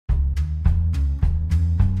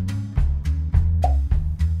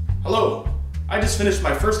Hello, I just finished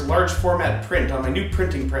my first large format print on my new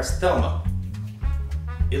printing press, Thelma.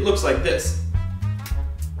 It looks like this.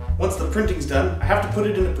 Once the printing's done, I have to put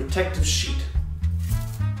it in a protective sheet.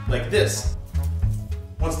 Like this.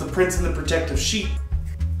 Once the print's in the protective sheet,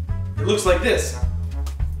 it looks like this.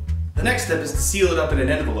 The next step is to seal it up in an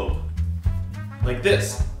envelope. Like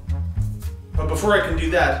this. But before I can do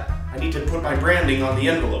that, I need to put my branding on the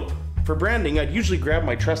envelope. For branding, I'd usually grab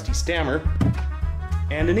my trusty stammer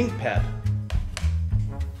and an ink pad.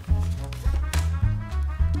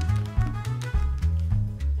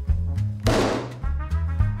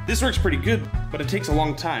 This works pretty good, but it takes a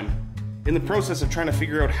long time. In the process of trying to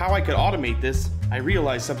figure out how I could automate this, I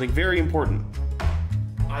realized something very important.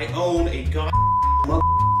 I own a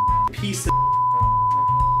piece of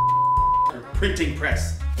printing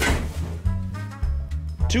press.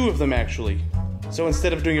 2 of them actually. So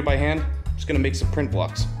instead of doing it by hand, I'm just gonna make some print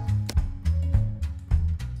blocks.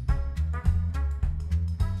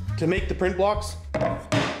 To make the print blocks,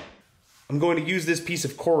 I'm going to use this piece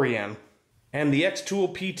of Corian and the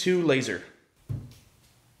xTool P2 laser.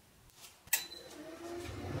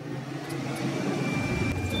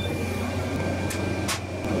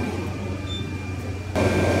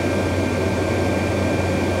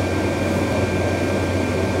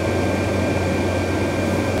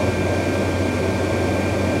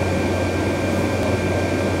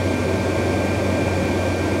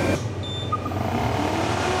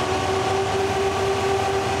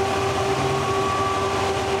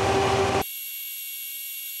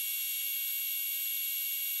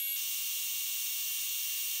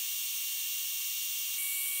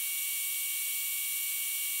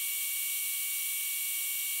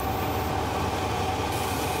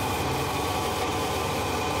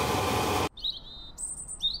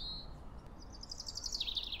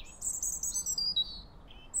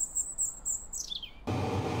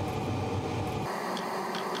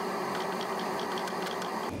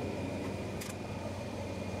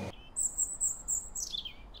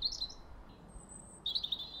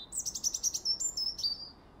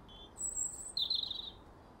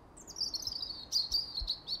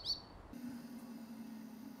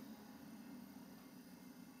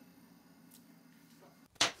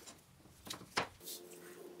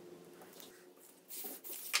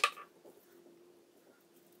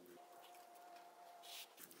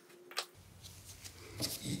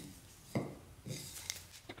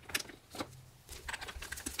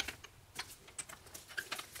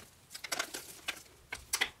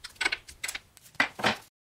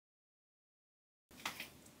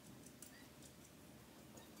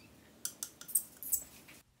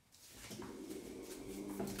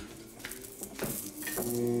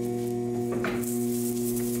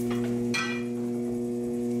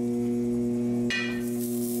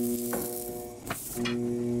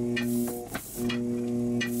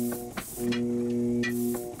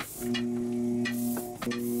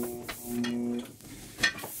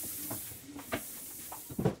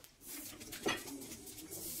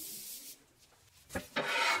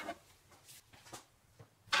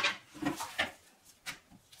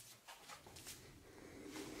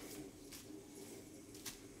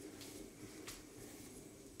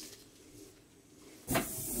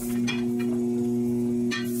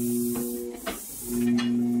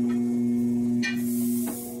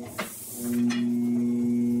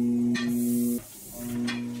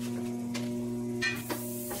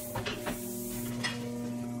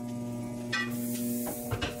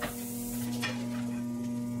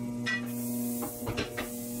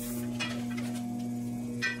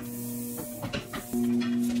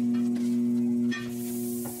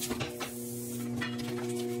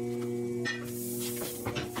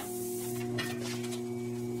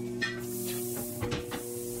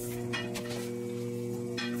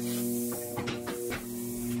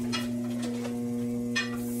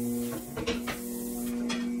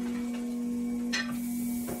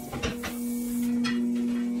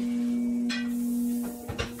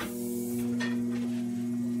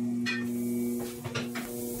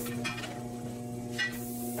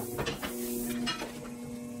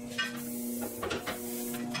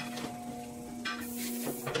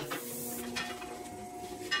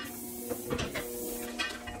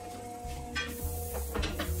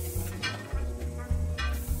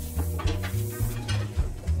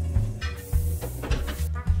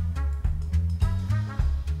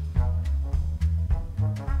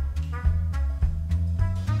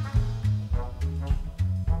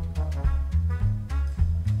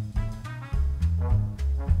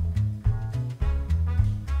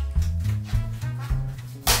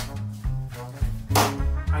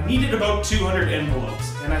 needed about 200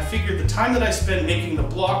 envelopes, and I figured the time that I spent making the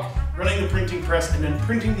block, running the printing press, and then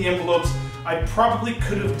printing the envelopes, I probably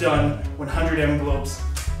could have done 100 envelopes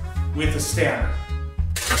with a stammer.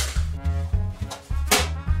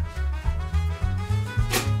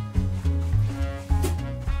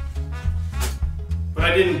 But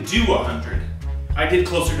I didn't do 100. I did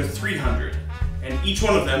closer to 300, and each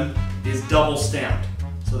one of them is double stamped.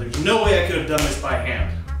 So there's no way I could have done this by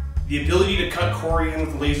hand. The ability to cut Corian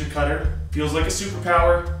with a laser cutter feels like a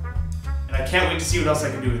superpower, and I can't wait to see what else I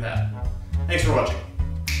can do with that. Thanks for watching.